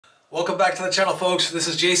Welcome back to the channel, folks. This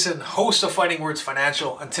is Jason, host of Fighting Words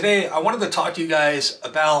Financial, and today I wanted to talk to you guys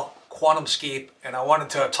about Quantumscape, and I wanted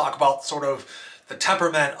to talk about sort of the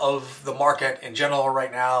temperament of the market in general right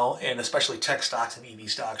now, and especially tech stocks and EV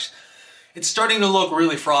stocks. It's starting to look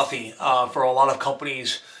really frothy for a lot of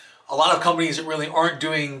companies. A lot of companies that really aren't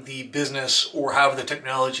doing the business or have the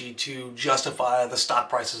technology to justify the stock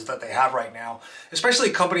prices that they have right now, especially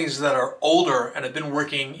companies that are older and have been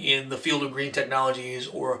working in the field of green technologies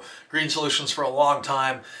or green solutions for a long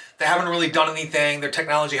time. They haven't really done anything. Their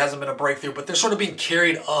technology hasn't been a breakthrough, but they're sort of being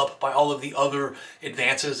carried up by all of the other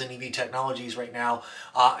advances in EV technologies right now.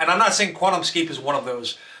 And I'm not saying Quantumscape is one of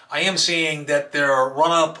those. I am saying that their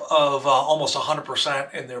run-up of almost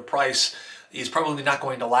 100% in their price is probably not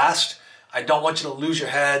going to last. I don't want you to lose your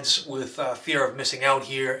heads with fear of missing out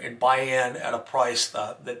here and buy in at a price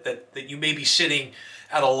that you may be sitting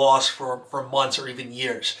at a loss for months or even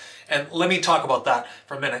years. And let me talk about that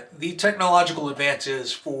for a minute. The technological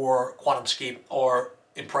advances for Quantumscape are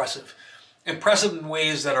impressive. Impressive in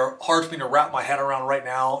ways that are hard for me to wrap my head around right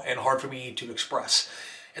now and hard for me to express.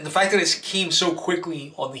 And the fact that it came so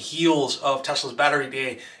quickly on the heels of Tesla's Battery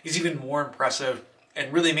Day is even more impressive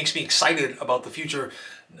and really makes me excited about the future,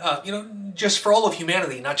 just for all of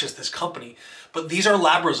humanity, not just this company. But these are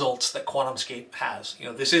lab results that Quantumscape has.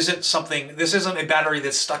 This isn't a battery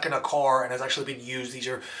that's stuck in a car and has actually been used. These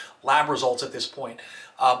are lab results at this point.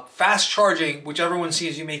 Fast charging, which everyone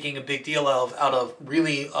sees you making a big deal of,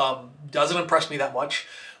 really doesn't impress me that much.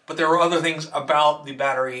 But there are other things about the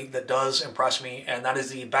battery that does impress me, and that is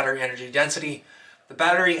the battery energy density. The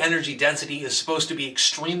battery energy density is supposed to be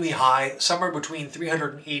extremely high, somewhere between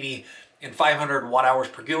 380 and 500 watt-hours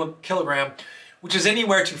per kilogram, which is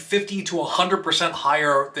anywhere to 50 to 100%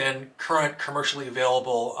 higher than current commercially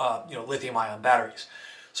available lithium-ion batteries.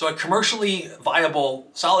 So a commercially viable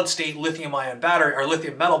solid-state lithium-ion battery or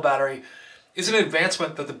lithium metal battery is an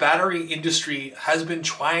advancement that the battery industry has been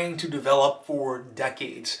trying to develop for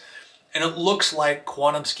decades. And it looks like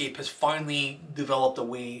Quantumscape has finally developed a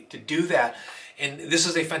way to do that. And this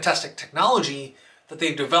is a fantastic technology that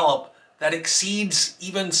they've developed that exceeds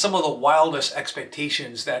even some of the wildest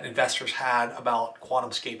expectations that investors had about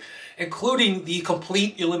Quantumscape, including the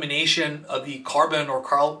complete elimination of the carbon or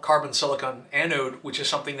carbon silicon anode, which is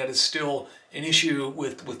something that is still an issue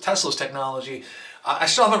with Tesla's technology. I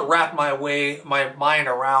still haven't wrapped my mind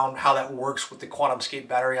around how that works with the Quantumscape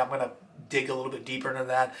battery. I'm going to dig a little bit deeper into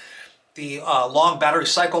that. The long battery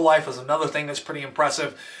cycle life is another thing that's pretty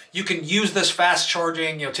impressive. You can use this fast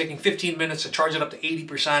charging, taking 15 minutes to charge it up to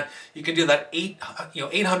 80%. You can do that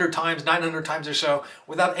 800 times, 900 times or so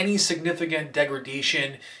without any significant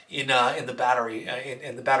degradation in the battery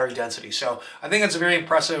in the battery density. So I think that's very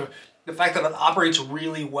impressive. The fact that it operates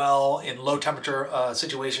really well in low temperature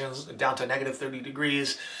situations down to negative 30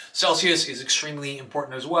 degrees Celsius is extremely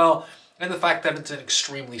important as well. And the fact that it's an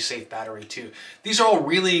extremely safe battery too. These are all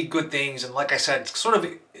really good things, and like I said, sort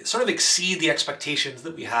of exceed the expectations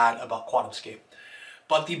that we had about Quantumscape.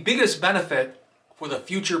 But the biggest benefit for the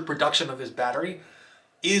future production of this battery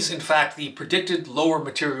is in fact the predicted lower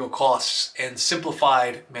material costs and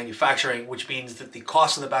simplified manufacturing, which means that the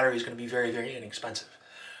cost of the battery is going to be very, very inexpensive.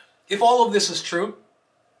 If all of this is true,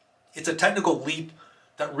 it's a technical leap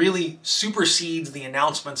that really supersedes the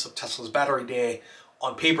announcements of Tesla's Battery Day,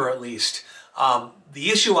 on paper at least. The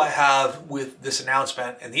issue I have with this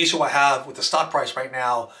announcement and the issue I have with the stock price right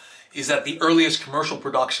now is that the earliest commercial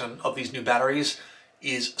production of these new batteries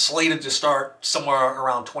is slated to start somewhere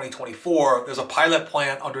around 2024. There's a pilot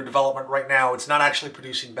plant under development right now. It's not actually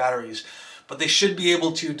producing batteries, but they should be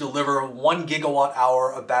able to deliver 1 gigawatt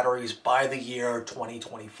hour of batteries by the year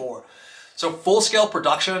 2024. So full-scale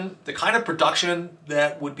production, the kind of production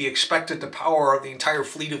that would be expected to power the entire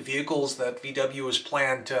fleet of vehicles that VW has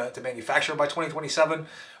planned to manufacture by 2027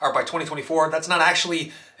 or by 2024, that's not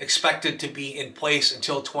actually expected to be in place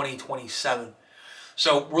until 2027.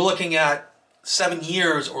 So we're looking at 7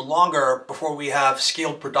 years or longer before we have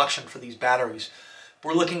scaled production for these batteries.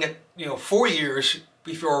 We're looking at 4 years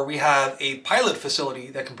before we have a pilot facility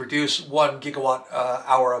that can produce 1 gigawatt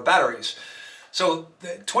hour of batteries. So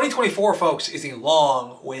 2024, folks, is a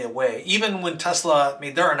long way away. Even when Tesla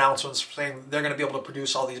made their announcements saying they're going to be able to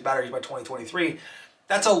produce all these batteries by 2023,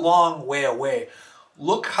 that's a long way away.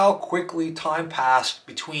 Look how quickly time passed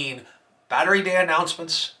between Battery Day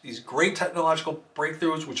announcements, these great technological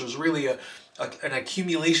breakthroughs, which was really an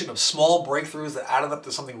accumulation of small breakthroughs that added up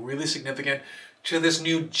to something really significant, to this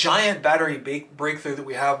new giant battery breakthrough that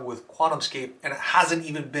we have with Quantumscape, and it hasn't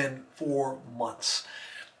even been 4 months.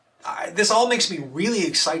 this all makes me really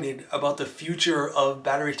excited about the future of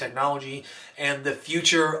battery technology and the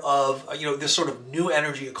future of this sort of new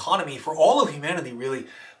energy economy for all of humanity, really.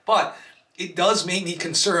 But it does make me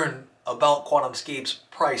concerned about Quantumscape's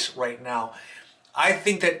price right now. I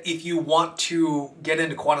think that if you want to get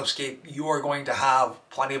into Quantumscape, you are going to have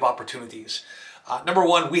plenty of opportunities. Number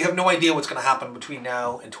one, we have no idea what's going to happen between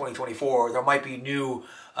now and 2024. There might be new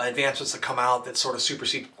advancements that come out that sort of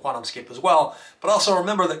supersede Quantumscape as well. But also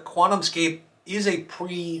remember that Quantumscape is a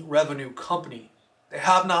pre-revenue company. They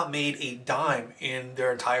have not made a dime in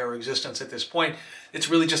their entire existence at this point. It's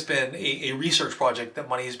really just been a research project that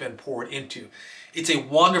money has been poured into. It's a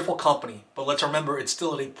wonderful company, but let's remember it's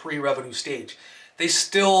still at a pre-revenue stage. They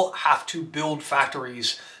still have to build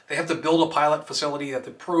factories. They have to build a pilot facility. They have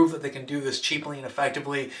to prove that they can do this cheaply and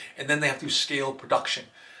effectively, and then they have to scale production.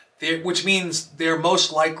 Which means they're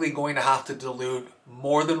most likely going to have to dilute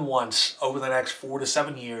more than once over the next 4 to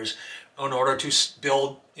 7 years in order to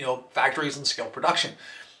build factories and scale production.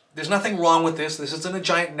 There's nothing wrong with this. This isn't a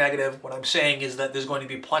giant negative. What I'm saying is that there's going to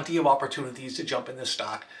be plenty of opportunities to jump in this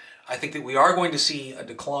stock. I think that we are going to see a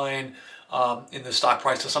decline in the stock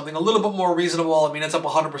price to something a little bit more reasonable. I mean, it's up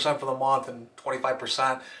 100% for the month and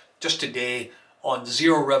 25% just today on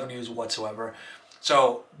zero revenues whatsoever.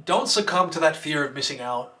 So don't succumb to that fear of missing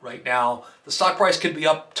out right now. The stock price could be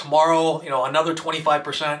up tomorrow, another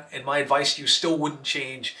 25%, and my advice to you still wouldn't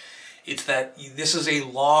change. It's that this is a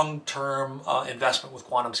long-term investment with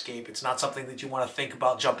Quantumscape. It's not something that you want to think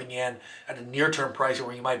about jumping in at a near-term price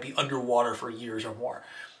where you might be underwater for years or more.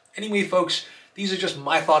 Anyway, folks, these are just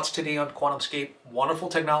my thoughts today on Quantumscape. Wonderful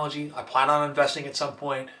technology. I plan on investing at some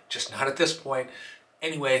point, just not at this point.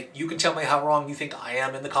 Anyway, you can tell me how wrong you think I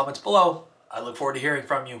am in the comments below. I look forward to hearing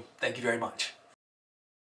from you. Thank you very much.